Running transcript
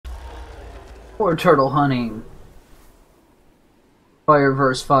Or turtle hunting. Fire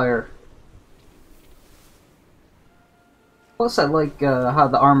versus fire. Plus, I like how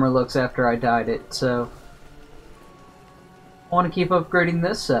the armor looks after I dyed it, so I want to keep upgrading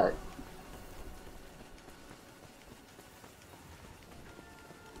this set.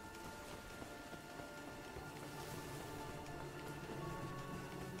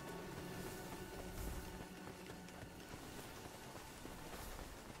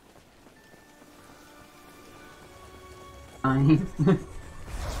 Fine.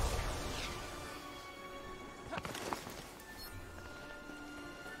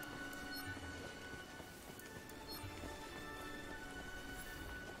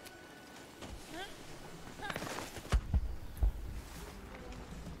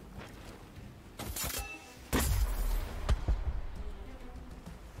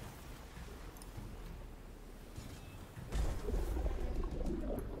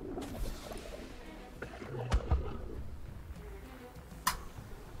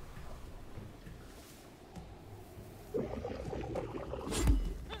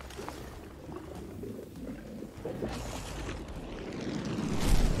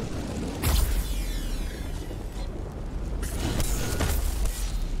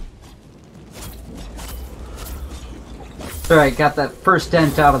 Alright, got that first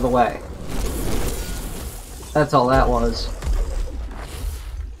dent out of the way. That's all that was.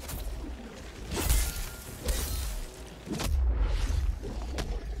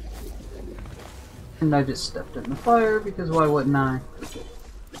 And I just stepped in the fire, because why wouldn't I?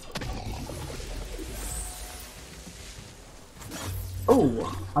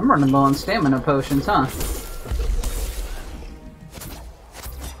 Oh, I'm running low on stamina potions, huh?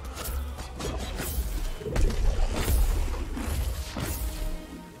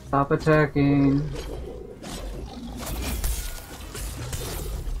 Stop attacking.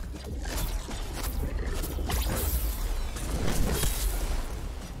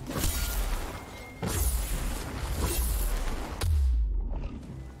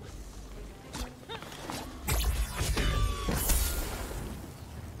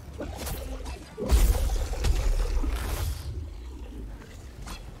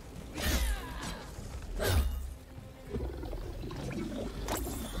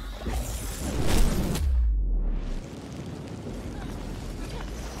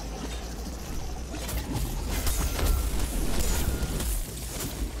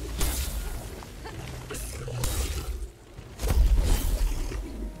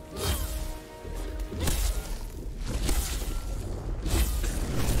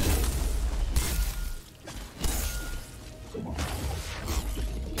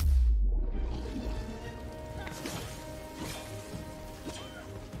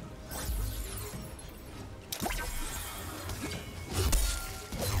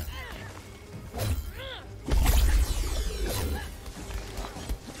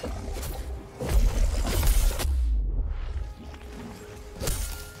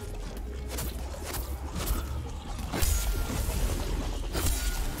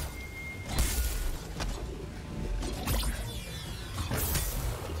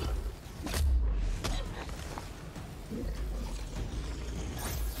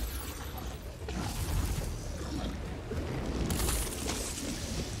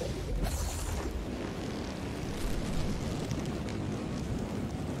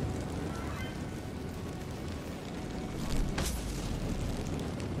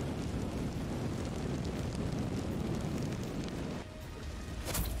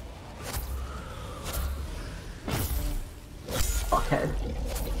 Fuckhead.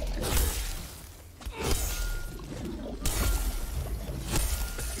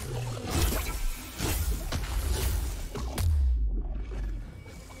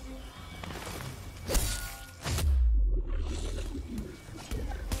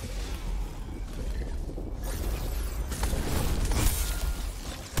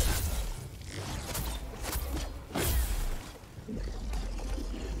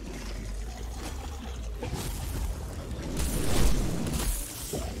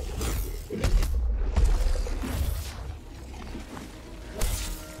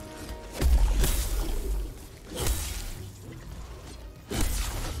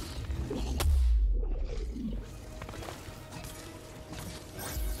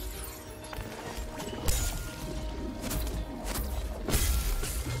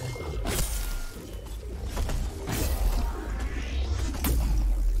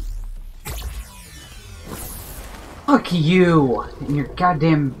 Fuck you and your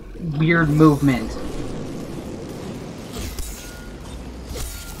goddamn weird movement.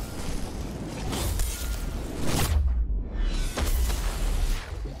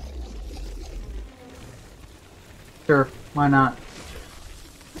 Sure, why not?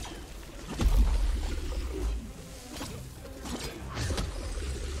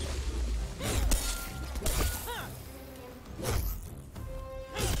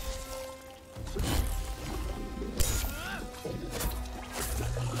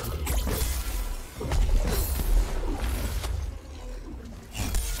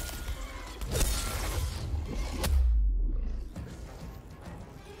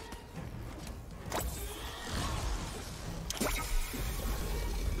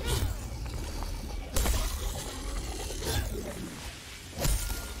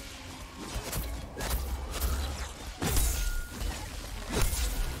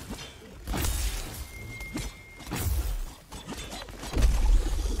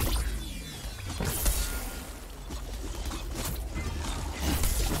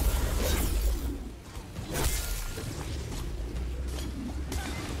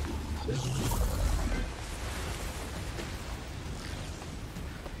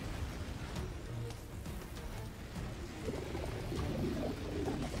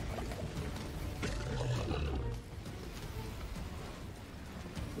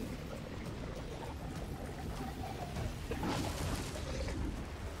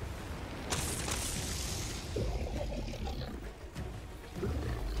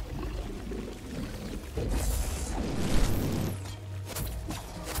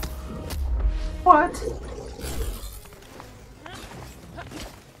 What?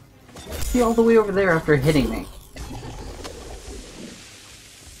 See all the way over there after hitting me.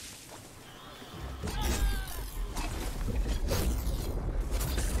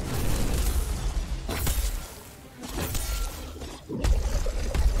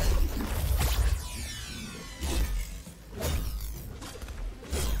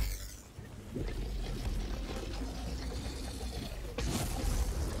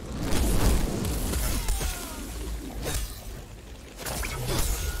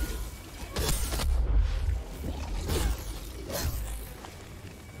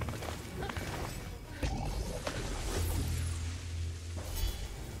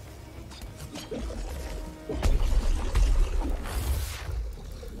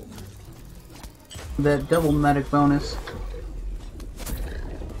 That double medic bonus.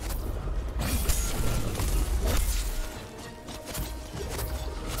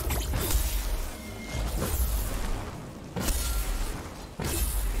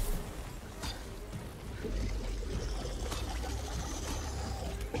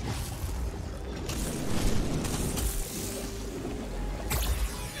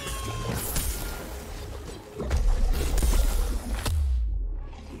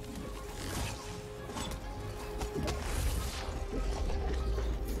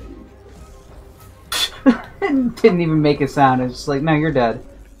 Didn't even make a sound. It's just like, no, you're dead.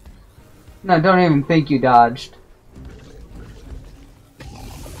 No, don't even think you dodged.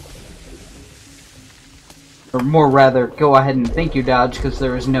 Or more rather, go ahead and think you dodged because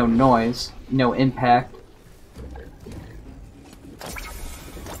there was no noise, no impact.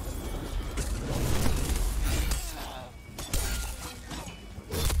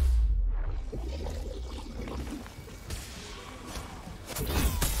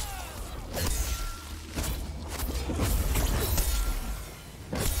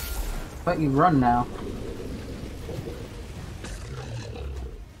 But you run now.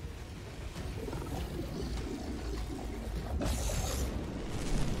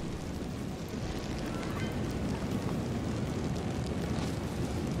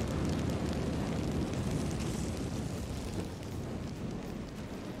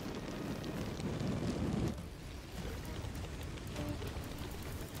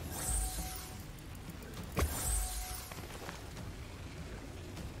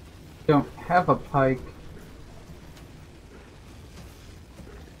 Don't have a pike.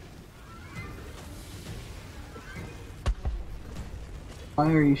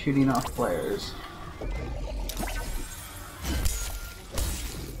 Why are you shooting off flares?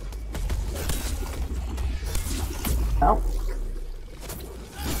 Ow.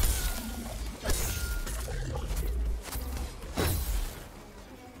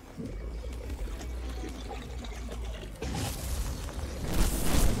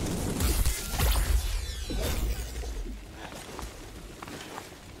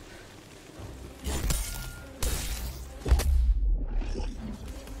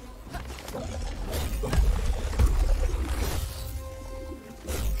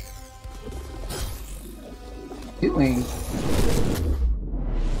 Doing?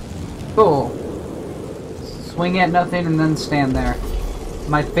 Cool. Swing at nothing and then stand there.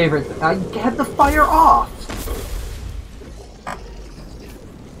 My favorite. I had the fire off!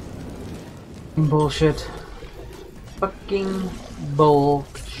 Bullshit. Fucking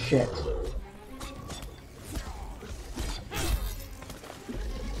bullshit.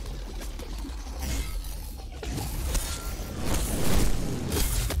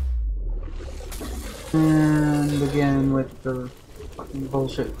 And again with the fucking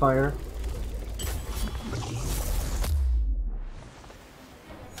bullshit fire.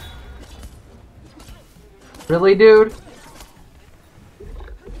 Really, dude?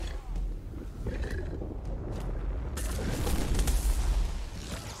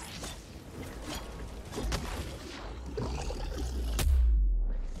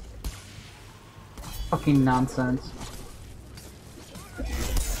 Fucking nonsense.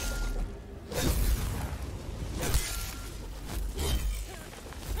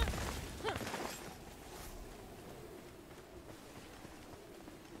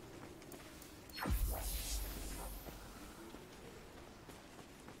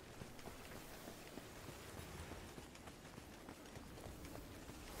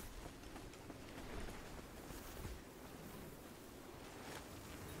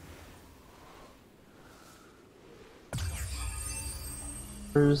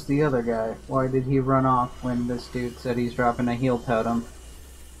 Where's the other guy? Why did he run off when this dude said he's dropping a heal totem?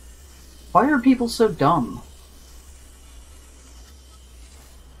 Why are people so dumb?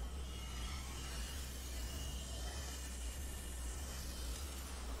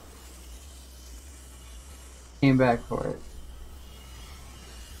 Came back for it.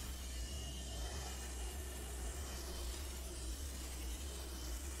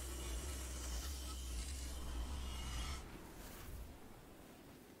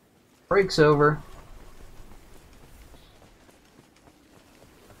 Break's over.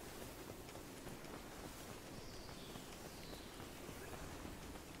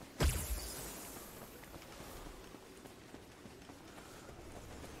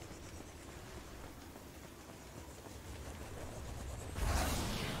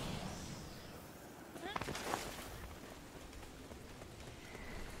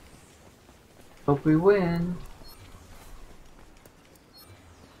 Hope we win.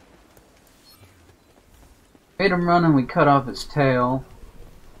 Made him run and we cut off his tail.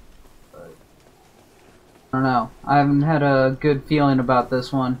 But I don't know. I haven't had a good feeling about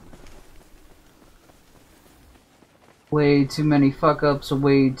this one. Way too many fuck-ups,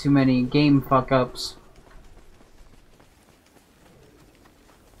 way too many game fuck-ups.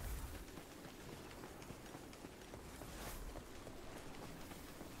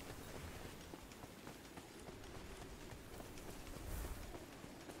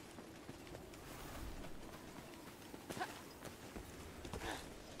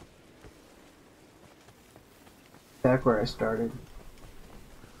 Back where I started.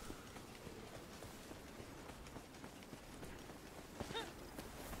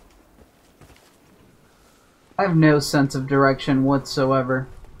 I have no sense of direction whatsoever.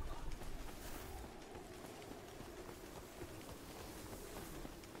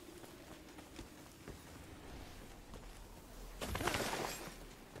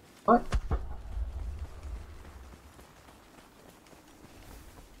 What?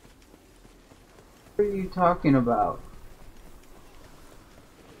 What are you talking about?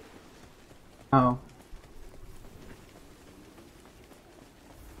 Oh.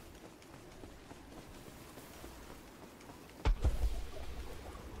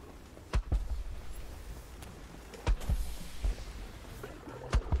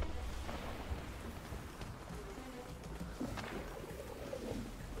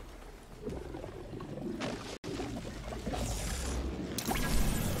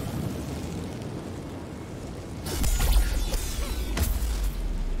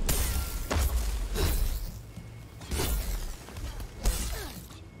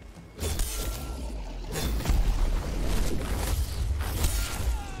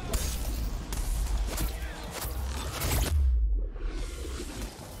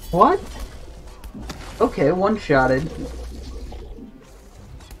 What? Okay, one-shotted.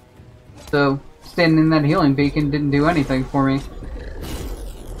 So, standing in that healing beacon didn't do anything for me.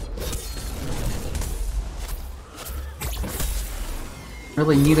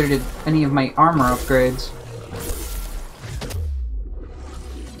 Really, neither did any of my armor upgrades.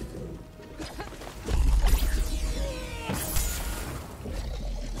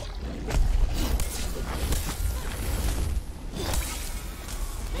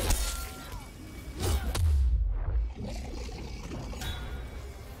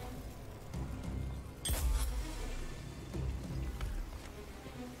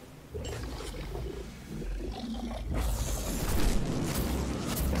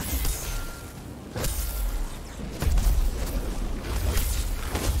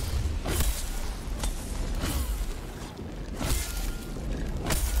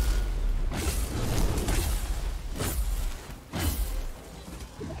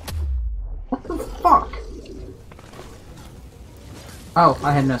 fuck? Oh,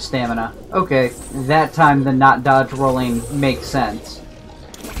 I had no stamina. Okay, that time the not dodge rolling makes sense.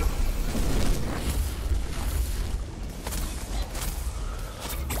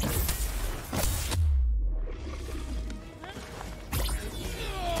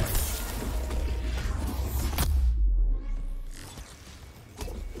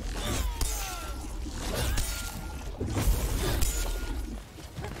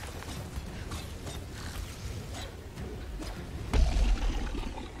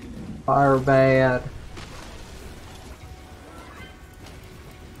 Fire bad.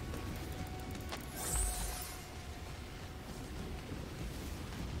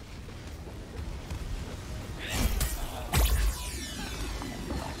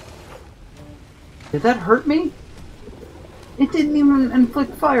 Did that hurt me? It didn't even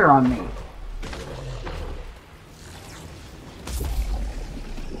inflict fire on me.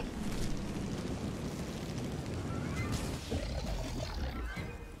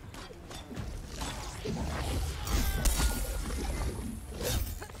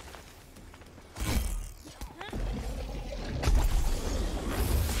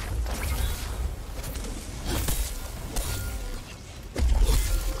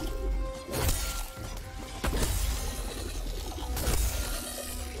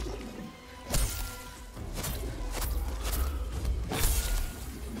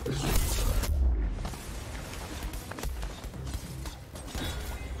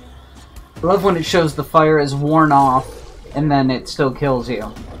 I love when it shows the fire is worn off and then it still kills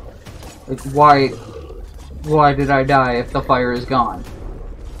you. Like, why did I die if the fire is gone?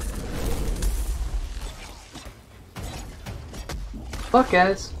 Fuck,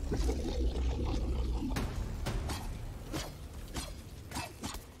 guys.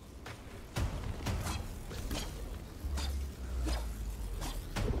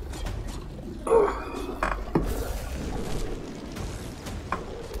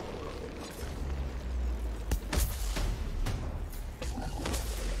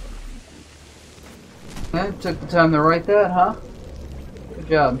 Yeah, took the time to write that, huh? Good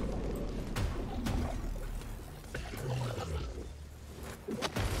job.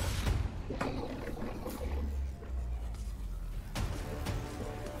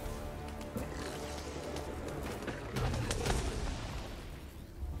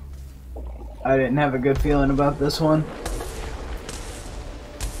 I didn't have a good feeling about this one.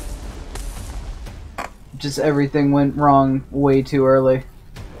 Just everything went wrong way too early.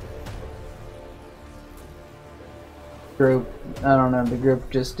 Group, I don't know, the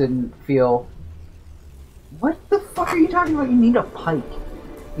group just didn't feel... What the fuck are you talking about? You need a pike.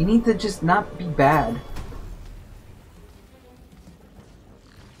 You need to just not be bad.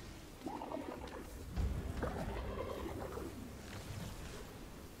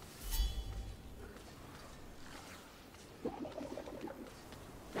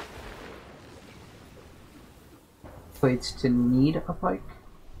 Waits to need a pike?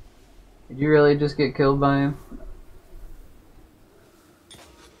 Did you really just get killed by him?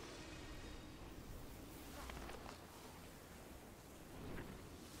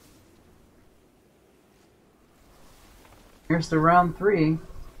 Here's the round 3.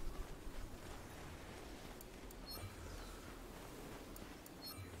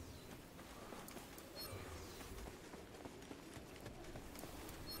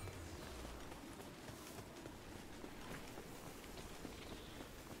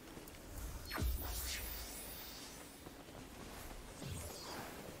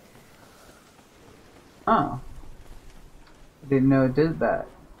 Oh. I didn't know it did that.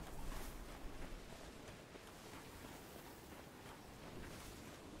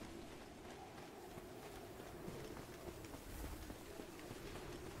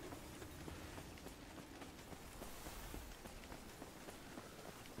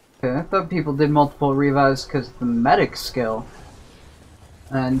 Okay, I thought people did multiple revives because of the medic skill.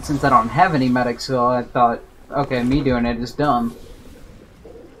 And since I don't have any medic skill, I thought, okay, me doing it is dumb.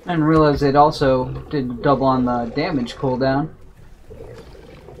 I didn't realize it also did double on the damage cooldown.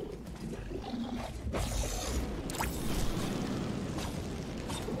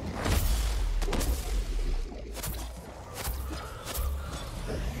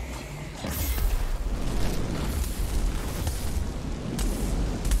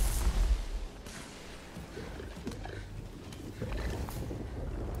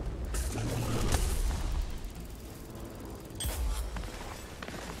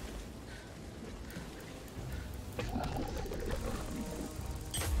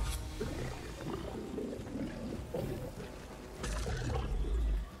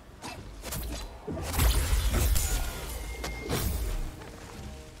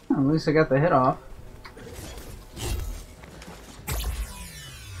 At least I got the hit off.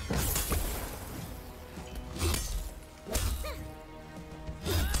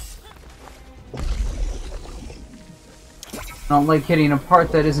 I don't like hitting a part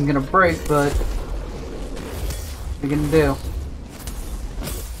that isn't gonna break, but what are you gonna do?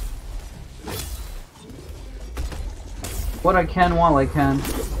 What I can while I can.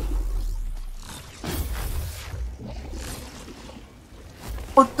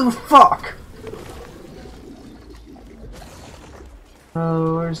 What the fuck?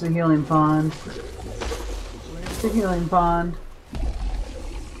 Oh, where's the healing pond? Where's the healing pond?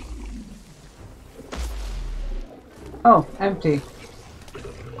 Oh, empty.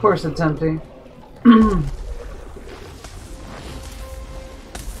 Of course it's empty.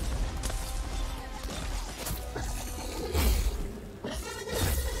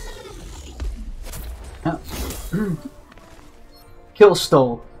 Kill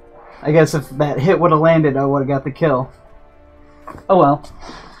stole. I guess if that hit would have landed, I would have got the kill. Oh well.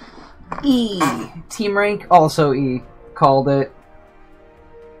 E. Team rank, also E. Called it.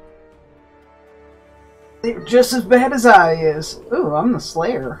 They're just as bad as I is. Ooh, I'm the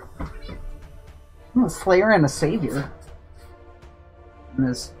Slayer. I'm a Slayer and a Savior. And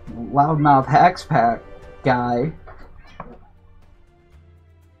this loudmouth Hacks Pack guy.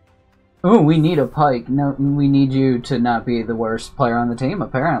 Ooh, we need a Pike. No, we need you to not be the worst player on the team,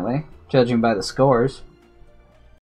 apparently. Judging by the scores.